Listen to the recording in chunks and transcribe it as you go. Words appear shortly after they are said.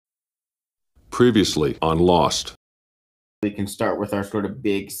Previously on Lost. We can start with our sort of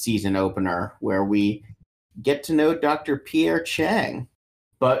big season opener where we get to know Dr. Pierre Chang.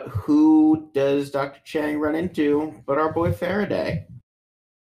 But who does Dr. Chang run into but our boy Faraday?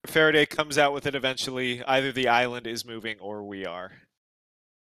 Faraday comes out with it eventually. Either the island is moving or we are.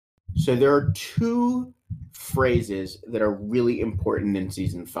 So there are two phrases that are really important in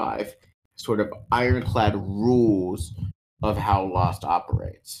season 5, sort of ironclad rules of how Lost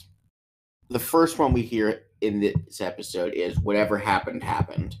operates. The first one we hear in this episode is whatever happened,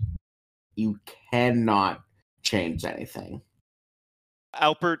 happened. You cannot change anything.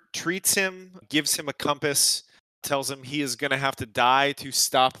 Alpert treats him, gives him a compass, tells him he is going to have to die to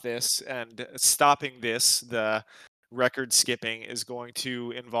stop this, and stopping this, the record skipping, is going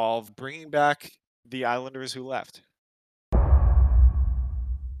to involve bringing back the Islanders who left.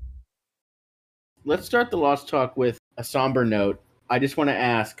 Let's start the Lost talk with a somber note. I just want to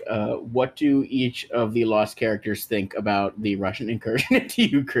ask, what do each of the Lost characters think about the Russian incursion into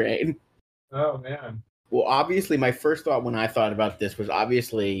Ukraine? Oh, man. Well, obviously, my first thought when I thought about this was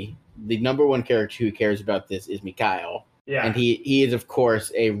obviously the number one character who cares about this is Mikhail. Yeah. And he is, of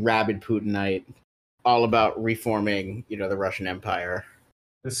course, a rabid Putinite, all about reforming, the Russian Empire.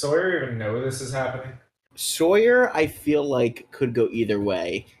 Does Sawyer even know this is happening? Sawyer, I feel like, could go either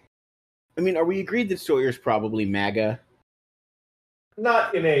way. I mean, are we agreed that Sawyer's probably MAGA?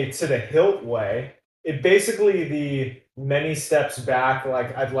 Not in a to the hilt way. It basically the many steps back,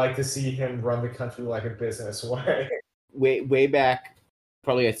 like I'd like to see him run the country like a business way. Way back,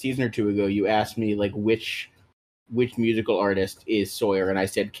 probably a season or two ago, you asked me like which musical artist is Sawyer, and I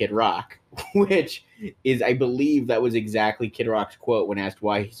said Kid Rock, which is, I believe, that was exactly Kid Rock's quote when asked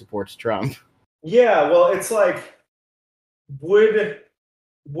why he supports Trump. Yeah, well, it's like, would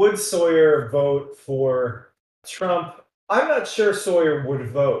Sawyer vote for Trump? I'm not sure Sawyer would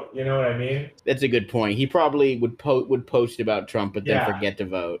vote. You know what I mean? That's a good point. He probably would post about Trump, but then forget to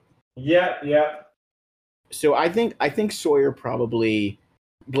vote. Yeah. So I think Sawyer probably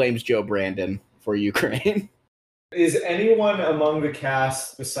blames Joe Brandon for Ukraine. Is anyone among the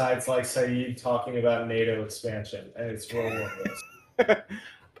cast besides like Saeed talking about NATO expansion and its role in this?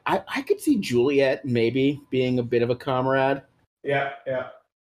 I could see Juliet maybe being a bit of a comrade. Yeah.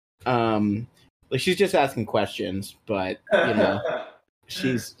 Like she's just asking questions, but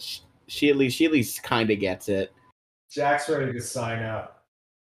she at least kind of gets it. Jack's ready to sign up.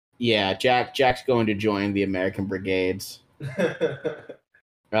 Yeah, Jack's going to join the American Brigades.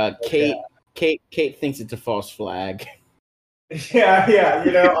 Okay. Kate thinks it's a false flag.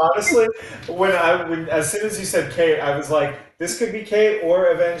 Yeah. Honestly, when as soon as you said Kate, I was like, this could be Kate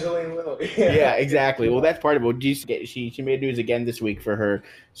or Evangeline Lilly. Yeah, exactly. Well, that's part of it. She made news again this week for her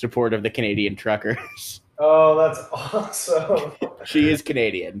support of the Canadian truckers. Oh, that's awesome. She is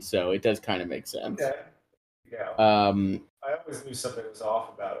Canadian, so it does kind of make sense. Okay. Yeah. I always knew something was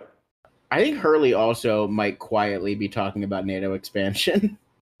off about her. I think Hurley also might quietly be talking about NATO expansion.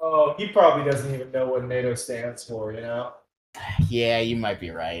 Oh, he probably doesn't even know what NATO stands for, Yeah, you might be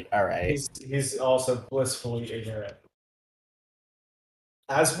right. All right. He's also blissfully ignorant.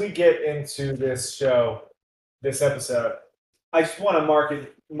 As we get into this episode, I just want to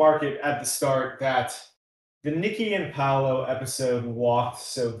mark it at the start that the Nikki and Paolo episode walked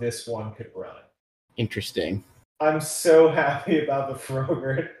so this one could run. Interesting. I'm so happy about the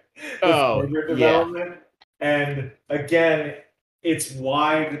Frogurt development. And again, it's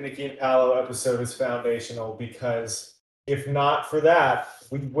why the Nikki and Paolo episode is foundational, because if not for that,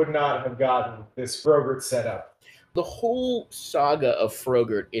 we would not have gotten this Frogurt set up. The whole saga of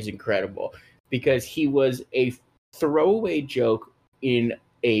Frogurt is incredible because he was a throwaway joke in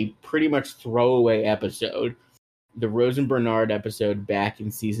a pretty much throwaway episode, the Rose and Bernard episode back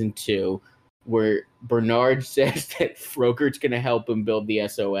in season 2, where Bernard says that Frogurt's going to help him build the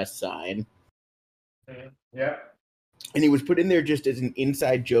SOS sign. Yeah. And he was put in there just as an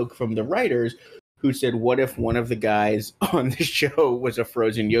inside joke from the writers who said, what if one of the guys on the show was a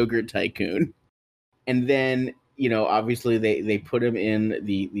frozen yogurt tycoon? And then, obviously they put him in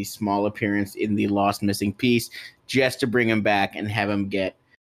the small appearance in the Lost Missing Piece just to bring him back and have him get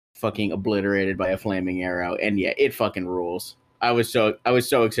fucking obliterated by a flaming arrow. And yeah, it fucking rules. I was so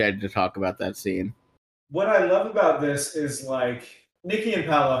excited to talk about that scene. What I love about this is like Nikki and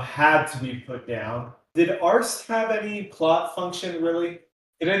Paolo had to be put down. Did Arst have any plot function really?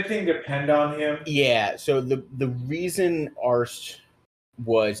 Did anything depend on him? Yeah, so the reason Arst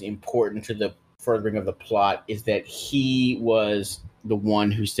was important to the furthering of the plot is that he was the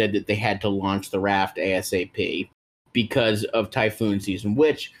one who said that they had to launch the raft ASAP because of Typhoon season,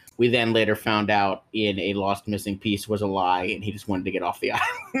 which we then later found out in a Lost Missing Piece was a lie, and he just wanted to get off the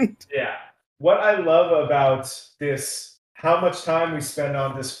island. Yeah. What I love about this, how much time we spend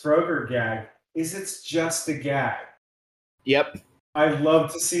on this Frogurt gag, is it's just a gag. Yep. I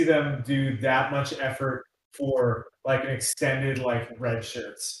love to see them do that much effort for like an extended like red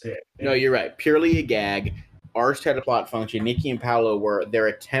shirts bit. No, you're right. Purely a gag. Ours had a plot function. Nikki and Paolo were their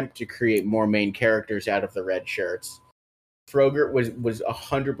attempt to create more main characters out of the red shirts. Frogurt was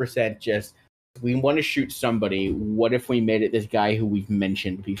 100% just, we want to shoot somebody. What if we made it this guy who we've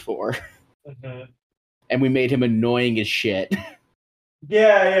mentioned before? Mm-hmm. And we made him annoying as shit.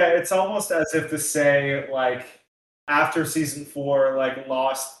 Yeah. It's almost as if to say, like, after season 4, like,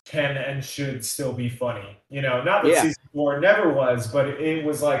 Lost can and should still be funny. You know, not that season 4 never was, but it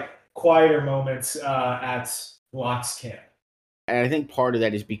was like quieter moments at Locke's camp. And I think part of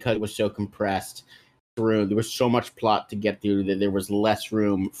that is because it was so compressed through. There was so much plot to get through that there was less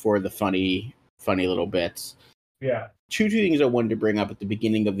room for the funny little bits. Yeah. Two things I wanted to bring up at the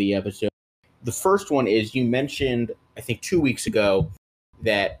beginning of the episode. The first one is you mentioned, I think 2 weeks ago,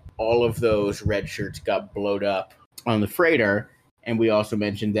 that all of those red shirts got blowed up on the freighter. And we also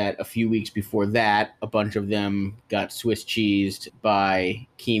mentioned that a few weeks before that, a bunch of them got Swiss cheesed by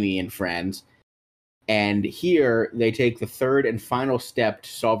Keamy and friends. And here they take the third and final step to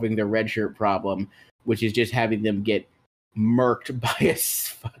solving the red shirt problem, which is just having them get murked by a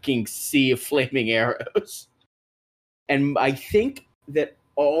fucking sea of flaming arrows. And I think that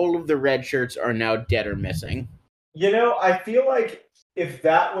all of the red shirts are now dead or missing. You know, I feel like if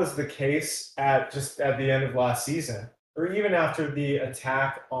that was the case at the end of last season, or even after the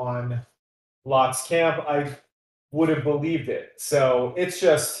attack on Locke's camp, I would have believed it. So it's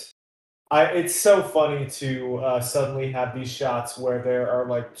just, it's so funny to suddenly have these shots where there are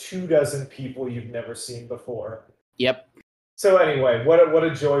like 24 people you've never seen before. Yep. So anyway, what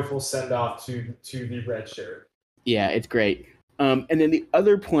a joyful send off to the red shirt. Yeah, it's great. And then the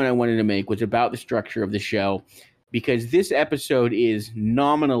other point I wanted to make was about the structure of the show, because this episode is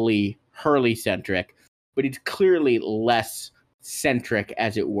nominally Hurley-centric, but it's clearly less centric,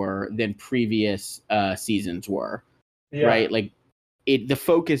 as it were, than previous seasons were. Yeah. Right? Like, the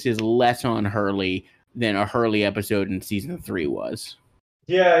focus is less on Hurley than a Hurley episode in season 3 was.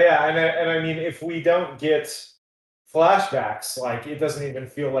 Yeah, and I mean, if we don't get flashbacks, like, it doesn't even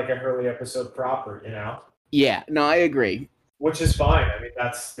feel like a Hurley episode proper, you know? Yeah, no, I agree. Which is fine. I mean,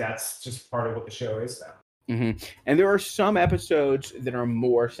 that's just part of what the show is now. Mm-hmm. And there are some episodes that are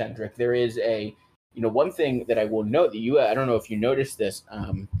more centric. There is one thing that I will note that I don't know if you noticed this,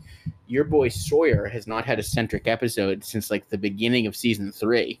 your boy Sawyer has not had a centric episode since like the beginning of season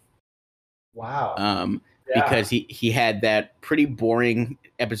 3. Wow. Because he had that pretty boring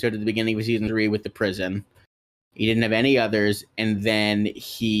episode at the beginning of season 3 with the prison. He didn't have any others, and then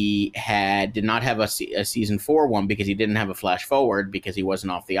he did not have a season 4 one because he didn't have a flash forward because he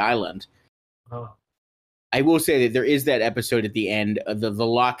wasn't off the island. Oh. I will say that there is that episode at the end, the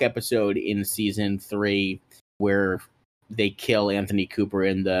Locke episode in season 3, where they kill Anthony Cooper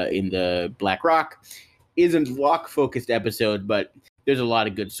in the Black Rock. Is a Locke focused episode, but there's a lot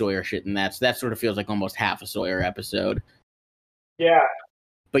of good Sawyer shit in that. So that sort of feels like almost half a Sawyer episode. Yeah.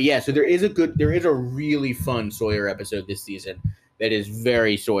 But yeah, so there is a really fun Sawyer episode this season that is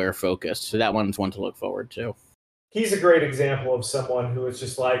very Sawyer focused. So that one's one to look forward to. He's a great example of someone who is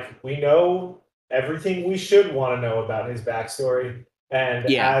just like, we know everything we should want to know about his backstory, and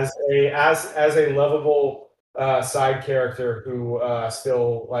as a lovable side character who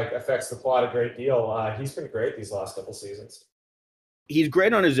still like affects the plot a great deal. He's been great these last couple seasons. He's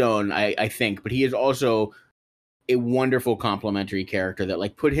great on his own, I think, but he is also a wonderful complementary character that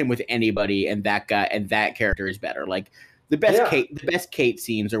like put him with anybody, and that character is better. Like the best Kate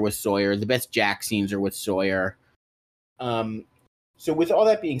scenes are with Sawyer, the best Jack scenes are with Sawyer. So with all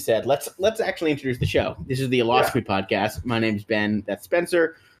that being said, let's actually introduce the show. This is the Lost Me podcast. My name's Ben. That's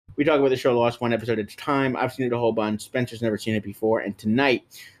Spencer. We talk about the show Lost one episode at a time. I've seen it a whole bunch. Spencer's never seen it before. And tonight,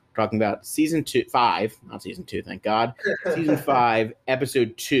 we're talking about season 5, not season 2, thank God. Season 5,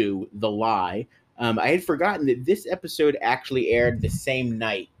 episode 2, The Lie. I had forgotten that this episode actually aired the same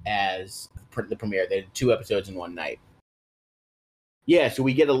night as the premiere. They did 2 episodes in one night. Yeah, so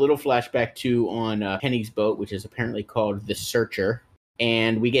we get a little flashback too on Penny's boat, which is apparently called The Searcher.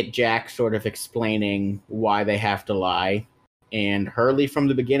 And we get Jack sort of explaining why they have to lie. And Hurley from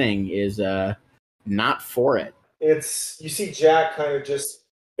the beginning is not for it. You see Jack kind of just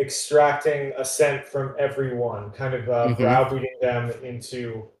extracting assent from everyone, kind of browbeating them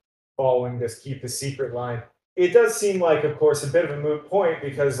into following this keep the secret line. It does seem like, of course, a bit of a moot point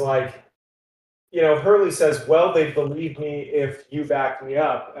because, like, you know, Hurley says, well, they'd believe me if you backed me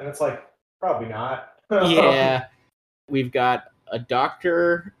up. And it's like, probably not. Yeah. We've got a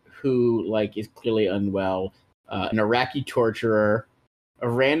doctor who like is clearly unwell, an Iraqi torturer, a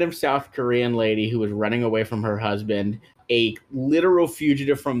random South Korean lady who was running away from her husband, a literal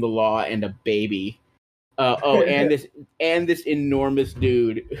fugitive from the law, and a baby. And this enormous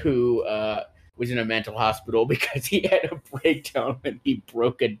dude who was in a mental hospital because he had a breakdown and he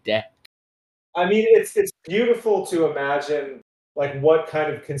broke a deck. I mean, it's beautiful to imagine like what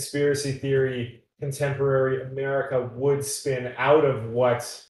kind of conspiracy theory contemporary America would spin out of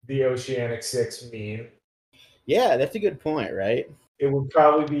what the Oceanic Six mean. Yeah, that's a good point, right? It would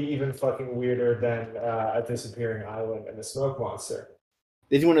probably be even fucking weirder than a disappearing island and a smoke monster.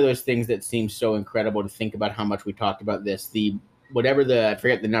 This is one of those things that seems so incredible to think about how much we talked about this. I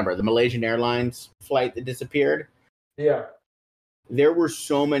forget the number, the Malaysian Airlines flight that disappeared. Yeah. There were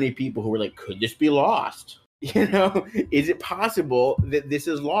so many people who were like, could this be lost? You know, is it possible that this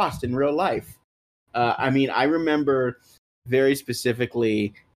is lost in real life? I mean, I remember very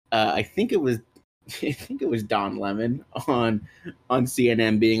specifically, I think it was Don Lemon on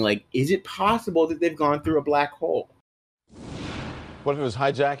CNN being like, is it possible that they've gone through a black hole? What if it was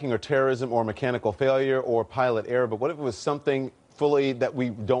hijacking or terrorism or mechanical failure or pilot error? But what if it was something fully that we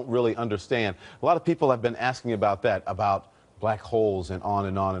don't really understand? A lot of people have been asking about that, about black holes and on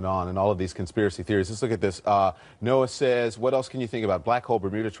and on and on and all of these conspiracy theories. Let's look at this. Noah says, what else can you think about? Black hole,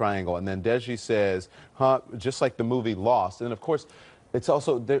 Bermuda Triangle. And then Deji says, just like the movie Lost. And of course, they're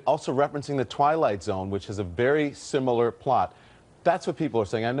also referencing the Twilight Zone, which has a very similar plot. That's what people are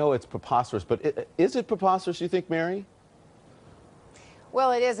saying. I know it's preposterous, but is it preposterous, you think, Mary?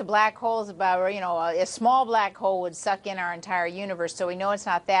 Well, it is. A black hole is about, a small black hole would suck in our entire universe. So we know it's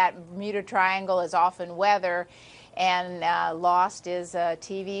not that. Bermuda Triangle is often weather, and Lost is a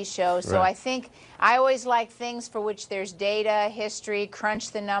TV show. So right. I think I always like things for which there's data, history,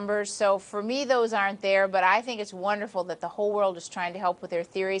 crunch the numbers. So for me, those aren't there. But I think it's wonderful that the whole world is trying to help with their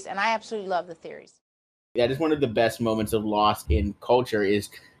theories. And I absolutely love the theories. Yeah, just one of the best moments of Lost in culture is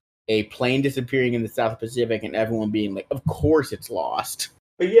a plane disappearing in the South Pacific and everyone being like, of course it's lost.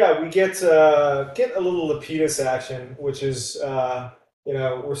 But yeah, we get a little Lapidus action, which is,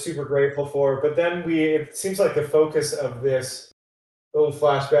 we're super grateful for. But then it seems like the focus of this little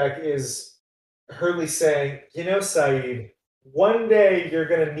flashback is Hurley saying, Sayid, one day you're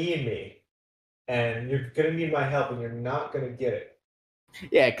going to need me and you're going to need my help and you're not going to get it.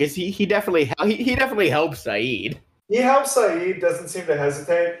 Yeah, because he definitely helps Sayid. He helps Sayid, doesn't seem to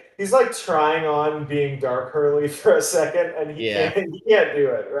hesitate. He's like trying on being Dark Hurley for a second, and he can't do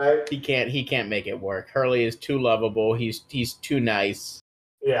it, right? He can't make it work. Hurley is too lovable. He's too nice.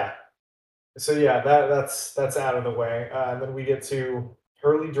 Yeah. So yeah, that's out of the way. And then we get to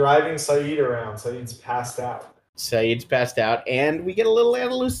Hurley driving Sayid around. Said's passed out, and we get a little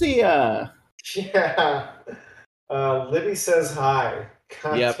Ana Lucia. Yeah. Libby says hi.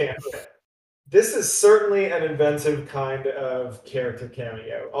 God yep. damn it. This is certainly an inventive kind of character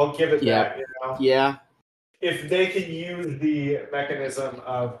cameo. I'll give it that, Yeah. If they can use the mechanism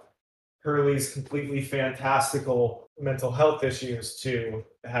of Hurley's completely fantastical mental health issues to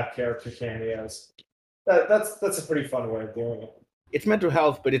have character cameos, that's a pretty fun way of doing it. It's mental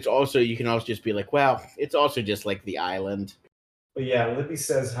health, but you can also just be like, well, it's also just like the island. But yeah, Libby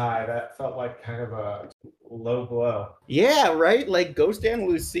says hi. That felt like kind of a low blow. Yeah, right? Like, Ghost Ana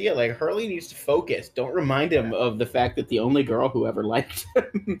Lucia, like, Hurley needs to focus. Don't remind him of the fact that the only girl who ever liked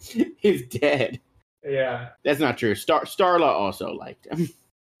him is dead. Yeah. That's not true. Starla also liked him.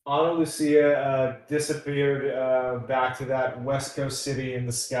 Ana Lucia disappeared back to that West Coast city in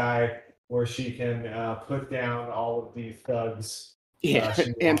the sky where she can put down all of the thugs. Yeah,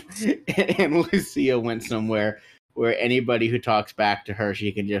 and Lucia went somewhere where anybody who talks back to her,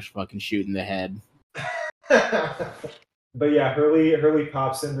 she can just fucking shoot in the head. But yeah, Hurley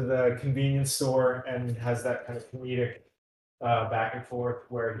pops into the convenience store and has that kind of comedic back and forth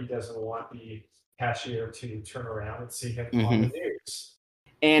where he doesn't want the cashier to turn around and see him on the news.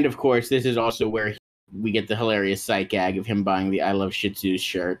 And of course, this is also where we get the hilarious sight gag of him buying the I Love Shih Tzus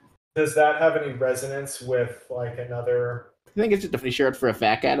shirt. Does that have any resonance with like another? I think it's just a funny shirt for a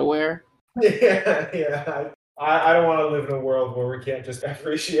fat guy to wear. Yeah. I don't want to live in a world where we can't just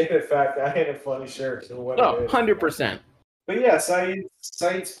appreciate a fat guy in a funny shirt. Oh, 100%. But yeah,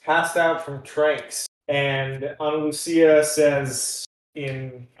 Said's passed out from tranks. And Ana Lucia says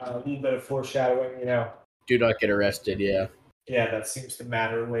in a little bit of foreshadowing, do not get arrested, yeah. Yeah, that seems to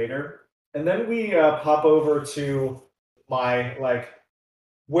matter later. And then we pop over to my,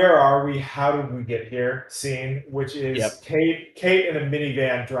 where are we? How did we get here? Scene, which is Kate in a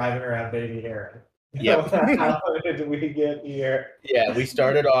minivan driving around Baby Aaron. Yep. How did we get here? Yeah, we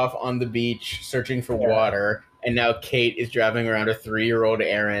started off on the beach searching for water. And now Kate is driving around a 3-year-old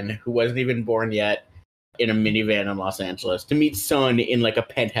Aaron, who wasn't even born yet, in a minivan in Los Angeles to meet Sun in like a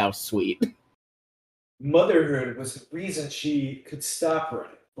penthouse suite. Motherhood was the reason she could stop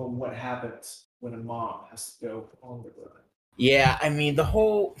running. But what happens when a mom has to go on the run? Yeah, I mean the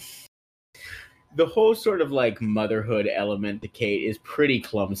whole sort of like motherhood element to Kate is pretty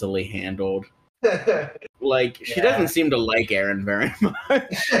clumsily handled. Like she doesn't seem to like Aaron very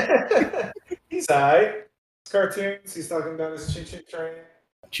much. He's alright. Cartoons. He's talking about his choo-choo train.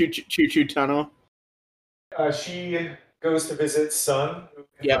 Choo-choo tunnel. She goes to visit Sun, who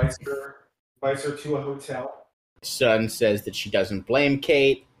invites her to a hotel. Sun says that she doesn't blame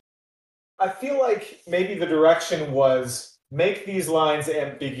Kate. I feel like maybe the direction was make these lines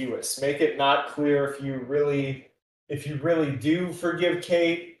ambiguous. Make it not clear if you really do forgive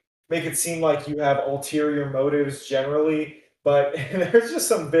Kate. Make it seem like you have ulterior motives generally. But there's just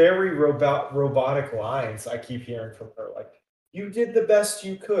some very robotic lines I keep hearing from her. Like, you did the best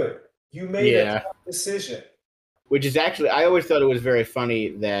you could. You made a tough decision. Which is actually, I always thought it was very funny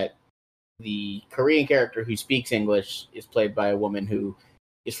that the Korean character who speaks English is played by a woman who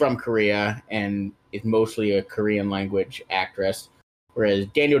is from Korea and is mostly a Korean language actress, whereas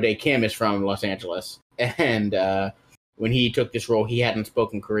Daniel Day Kim is from Los Angeles. And when he took this role, he hadn't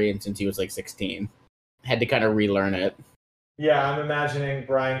spoken Korean since he was like 16. Had to kind of relearn it. Yeah, I'm imagining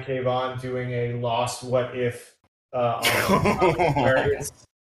Brian K. Vaughan doing a Lost What If where it's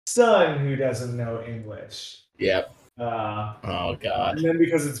Sun who doesn't know English. Yep. Oh god. And then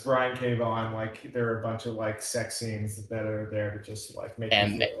because it's Brian K. Vaughan, like there are a bunch of like sex scenes that are there to just like make.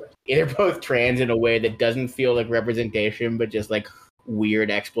 And they're both trans in a way that doesn't feel like representation, but just like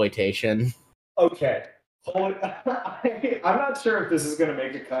weird exploitation. Okay. I'm not sure if this is going to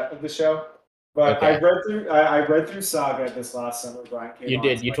make a cut of the show. But okay. I read through Saga this last summer. Brian K. You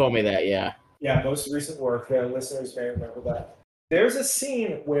did. You told me that. Yeah. Yeah, most recent work. Listeners may remember that. There's a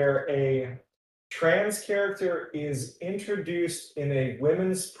scene where a trans character is introduced in a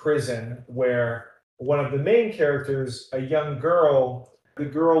women's prison where one of the main characters, a young girl, the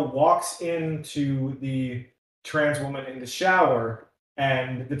girl walks into the trans woman in the shower,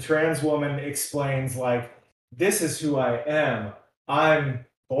 and the trans woman explains like, "This is who I am. I'm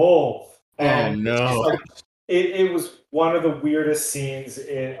both." And no! It was one of the weirdest scenes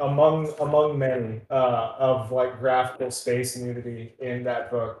among many of like graphical space nudity in that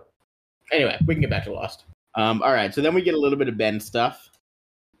book. Anyway, we can get back to Lost. All right, so then we get a little bit of Ben stuff,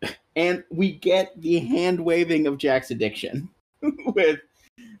 and we get the hand waving of Jack's addiction, with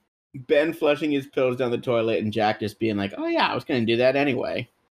Ben flushing his pills down the toilet and Jack just being like, "Oh yeah, I was going to do that anyway."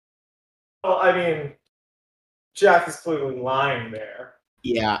 Well, I mean, Jack is clearly lying there.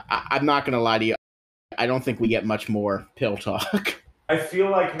 Yeah, I'm not going to lie to you. I don't think we get much more pill talk. I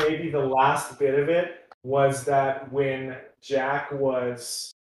feel like maybe the last bit of it was that when Jack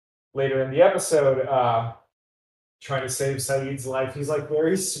was later in the episode trying to save Saeed's life, he's like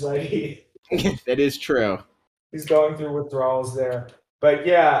very sweaty. That is true. He's going through withdrawals there. But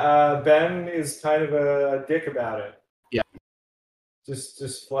yeah, Ben is kind of a dick about it. Yeah.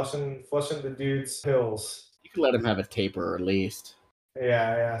 Just flushing the dude's pills. You could let him have a taper at least.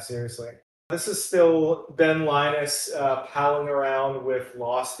 Yeah, seriously. This is still Ben Linus palling around with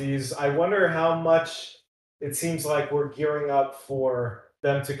Losties. I wonder how much it seems like we're gearing up for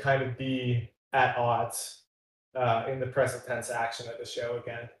them to kind of be at odds in the present tense action of the show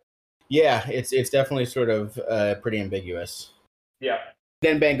again. Yeah, it's definitely sort of pretty ambiguous. Yeah.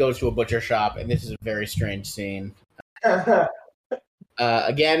 Then Ben goes to a butcher shop, and this is a very strange scene.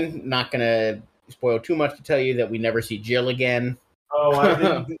 Again, not going to spoil too much to tell you that we never see Jill again. Oh,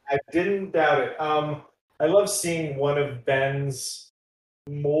 I didn't doubt it. I love seeing one of Ben's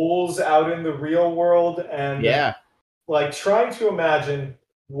moles out in the real world and like trying to imagine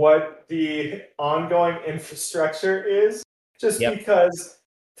what the ongoing infrastructure is. Just because,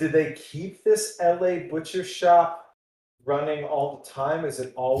 do they keep this LA butcher shop running all the time? Is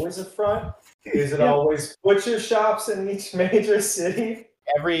it always a front? Is it always butcher shops in each major city?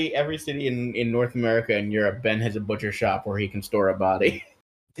 Every city in North America and Europe, Ben has a butcher shop where he can store a body.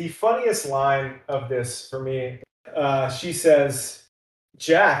 The funniest line of this for me, she says,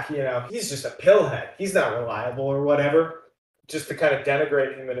 Jack, he's just a pillhead. He's not reliable or whatever. Just to kind of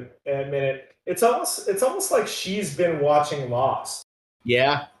denigrate him in a minute. It's almost like she's been watching Lost.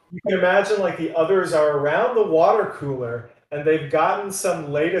 Yeah. You can imagine like the others are around the water cooler and they've gotten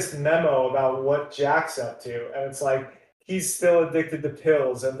some latest memo about what Jack's up to. And it's like, he's still addicted to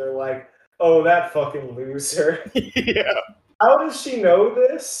pills, and they're like, "Oh, that fucking loser." Yeah. How does she know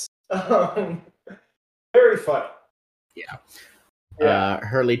this? Very funny. Yeah.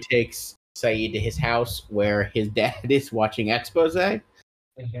 Hurley takes Saeed to his house where his dad is watching Expose.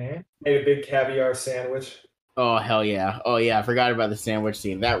 Made a big caviar sandwich. Oh, hell yeah. Oh, yeah. I forgot about the sandwich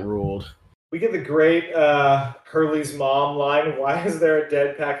scene. That ruled. We get the great Hurley's mom line, "Why is there a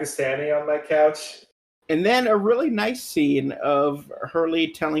dead Pakistani on my couch?" And then a really nice scene of Hurley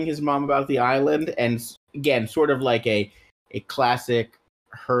telling his mom about the island. And again, sort of like a classic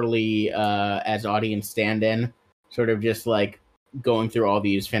Hurley as audience stand-in. Sort of just like going through all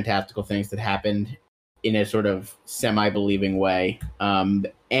these fantastical things that happened in a sort of semi-believing way. And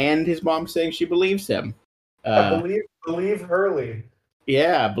his mom saying she believes him. Believe Hurley.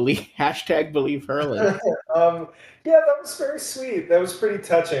 Yeah, believe Hurley. Yeah, that was very sweet. That was pretty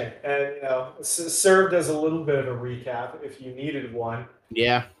touching, and served as a little bit of a recap if you needed one.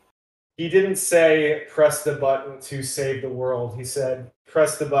 Yeah. He didn't say press the button to save the world. He said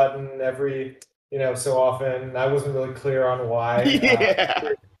press the button every so often. I wasn't really clear on why.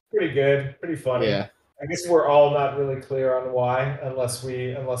 Yeah. Pretty good, pretty funny. Yeah. I guess we're all not really clear on why, unless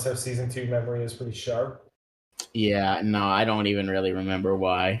our season 2 memory is pretty sharp. Yeah, no, I don't even really remember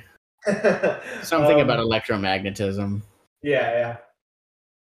why. Something about electromagnetism. Yeah.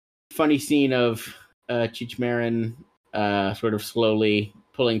 Funny scene of Cheech Marin sort of slowly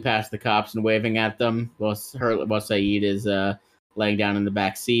pulling past the cops and waving at them while Saeed is laying down in the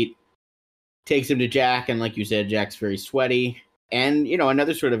back seat. Takes him to Jack, and like you said, Jack's very sweaty. And,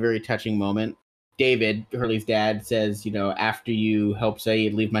 another sort of very touching moment. David, Hurley's dad, says, after you help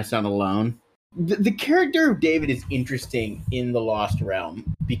Saeed leave my son alone. The character of David is interesting in the Lost Realm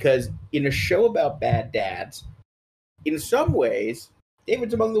because in a show about bad dads, in some ways,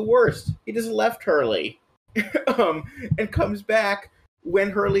 David's among the worst. He just left Hurley and comes back when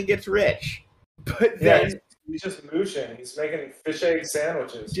Hurley gets rich. But then he's just mooching. He's making fish egg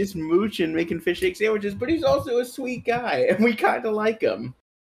sandwiches. Just mooching, making fish egg sandwiches, but he's also a sweet guy, and we kind of like him.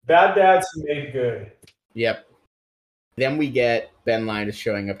 Bad dads made good. Yep. Then we get Ben Linus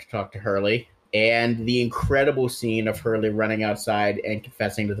showing up to talk to Hurley. And the incredible scene of Hurley running outside and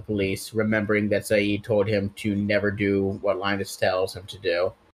confessing to the police, remembering that Saeed told him to never do what Linus tells him to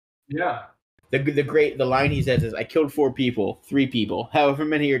do. Yeah. The line he says is, "I killed 4 people, 3 people. However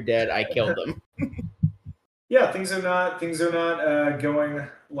many are dead, I killed them." Yeah, things are not going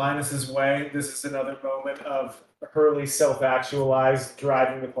Linus's way. This is another moment of Hurley self-actualized,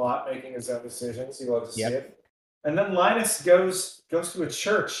 driving the plot, making his own decisions. You love to see it. And then Linus goes to a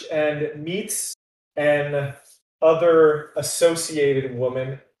church and meets an other associated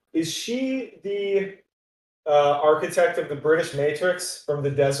woman. Is she the architect of the British Matrix from the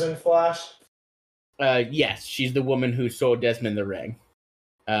Desmond Flash? Yes, she's the woman who sold Desmond the ring.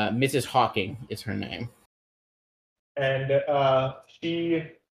 Mrs. Hawking is her name. And she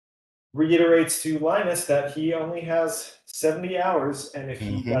reiterates to Linus that he only has 70 hours, and if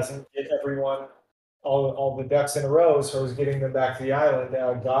he doesn't get everyone all the ducks in a row as far as getting them back to the island,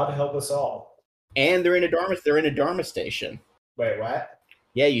 God help us all. And they're in a Dharma station. Wait, what?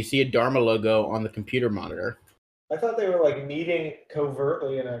 Yeah, you see a Dharma logo on the computer monitor. I thought they were meeting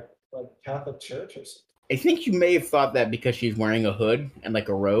covertly in a Catholic church or something. I think you may have thought that because she's wearing a hood and a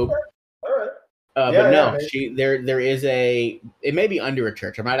robe. All right. But no, there is it may be under a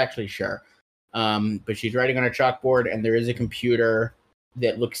church. I'm not actually sure. But she's writing on a chalkboard, and there is a computer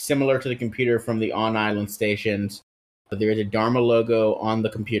that looks similar to the computer from the on-island stations. But there is a Dharma logo on the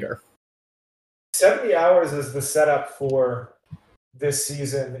computer. 70 hours is the setup for this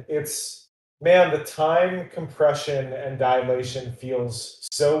season. It's, man, the time compression and dilation feels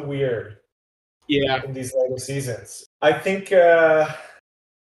so weird. Yeah. In these later seasons. I think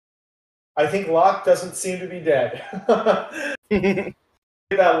Locke doesn't seem to be dead.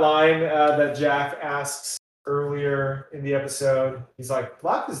 That line that Jack asks earlier in the episode, he's like,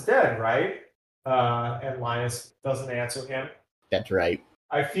 "Locke is dead, right?" And Linus doesn't answer him. That's right.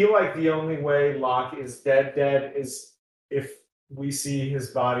 I feel like the only way Locke is dead is if we see his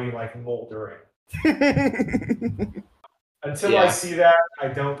body moldering. Until I see that, I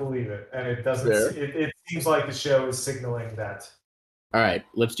don't believe it, and it doesn't. It seems like the show is signaling that. All right,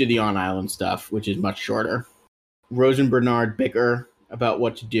 let's do the on-island stuff, which is much shorter. Rose and Bernard bicker about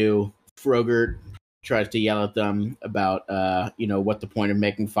what to do. Frogurt tries to yell at them about, what the point of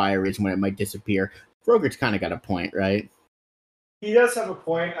making fire is when it might disappear. Frogurt's kind of got a point, right? He does have a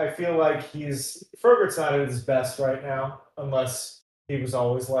point. I feel like Frogurt's not at his best right now, unless he was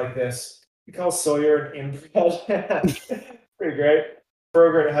always like this. He calls Sawyer an inbred. Pretty great.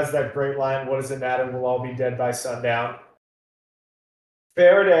 Frogurt has that great line, "What does it matter? We'll all be dead by sundown."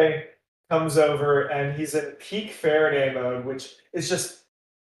 Faraday comes over, and he's in peak Faraday mode, which is just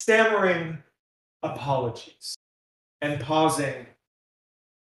stammering apologies and pausing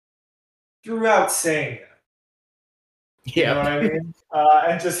throughout saying that. You know what I mean?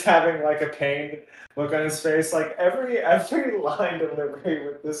 And just having like a pained look on his face. Like every line delivery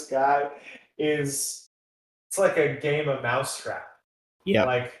with this guy it's like a game of mousetrap. Yeah.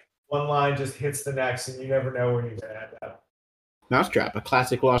 Like one line just hits the next and you never know where you're gonna end up. Mousetrap, a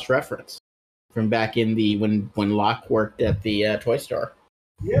classic Lost reference from back in the when Locke worked at the Toy Store.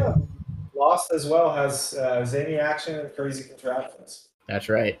 Yeah. Lost as well has zany action and crazy contraptions. That's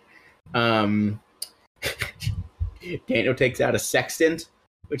right. Daniel takes out a sextant,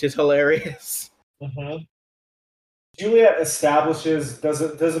 which is hilarious. Mm-hmm. Juliet does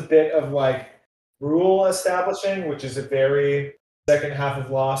a bit of like rule establishing, which is a very second half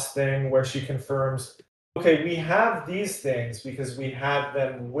of Lost thing where she confirms, okay, we have these things because we had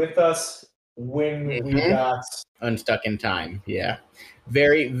them with us when we got unstuck in time. Yeah.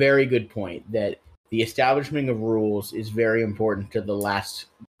 Very, very good point that the establishment of rules is very important to the last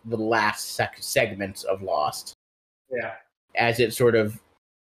segments of Lost. Yeah. As it sort of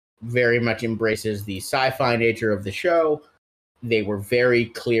very much embraces the sci-fi nature of the show. They were very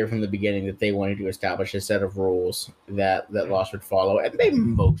clear from the beginning that they wanted to establish a set of rules that Lost would follow, and they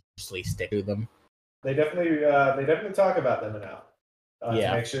mostly stick to them. They definitely talk about them enough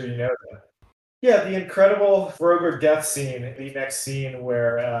to make sure you know them. Yeah, the incredible Froger death scene, the next scene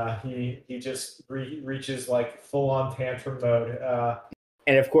where he just reaches like full-on tantrum mode.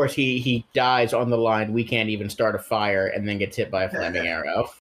 And of course, he dies on the line, we can't even start a fire, and then gets hit by a flaming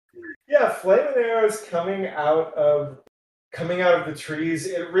arrow. Yeah, flaming arrows coming out of the trees.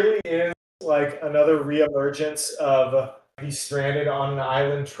 It really is like another reemergence of he's stranded on an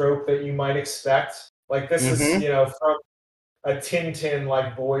island trope that you might expect. Like this is, from a Tintin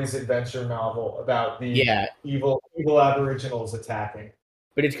like boys adventure novel about the evil aboriginals attacking.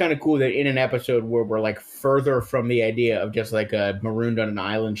 But it's kind of cool that in an episode where we're like further from the idea of just like a marooned on an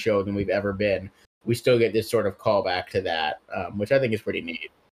island show than we've ever been, we still get this sort of callback to that, which I think is pretty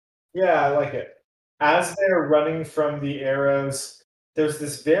neat. Yeah, I like it. As they're running from the arrows, there's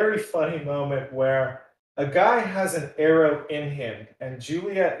this very funny moment where a guy has an arrow in him, and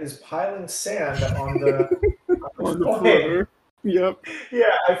Juliet is piling sand on the flame. Yep.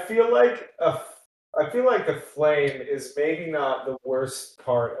 Yeah, I feel like the flame is maybe not the worst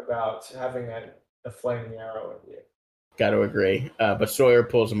part about having a flaming arrow in you. Got to agree. But Sawyer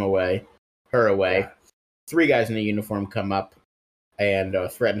pulls her away. Yeah. 3 guys in a uniform come up and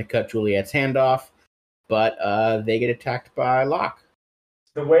threaten to cut Juliet's hand off, but they get attacked by Locke.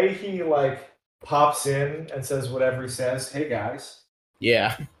 The way he like pops in and says whatever he says, "Hey guys."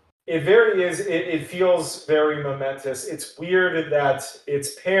 Yeah. It feels very momentous. It's weird that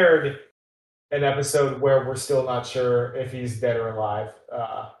it's paired an episode where we're still not sure if he's dead or alive.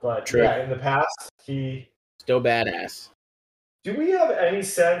 But True. Yeah, in the past, he still badass. Do we have any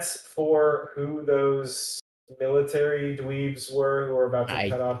sense for who those military dweebs were who were about to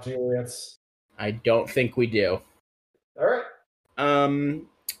cut off Juliet's? I don't think we do. All right.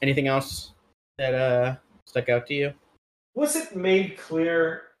 Anything else that stuck out to you? Was it made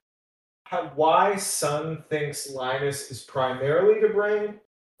clear why Sun thinks Linus is primarily to blame?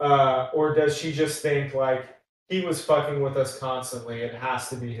 Or does she just think like he was fucking with us constantly, it has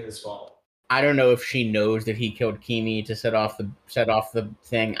to be his fault? I don't know if she knows that he killed Kimi to set off the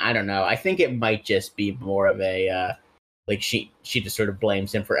thing. I don't know. I think it might just be more of a like she just sort of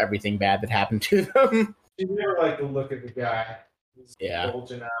blames him for everything bad that happened to them. She never liked the look of the guy. His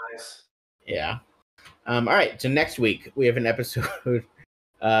bulging eyes. Yeah. All right. So next week we have an episode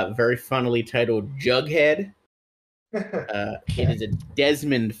very funnily titled Jughead. It is a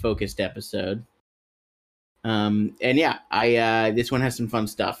Desmond-focused episode. And yeah, this one has some fun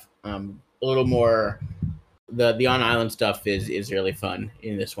stuff. A little more, the on island stuff is really fun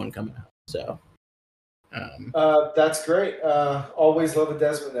in this one coming out. So, that's great. Always love a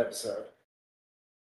Desmond episode.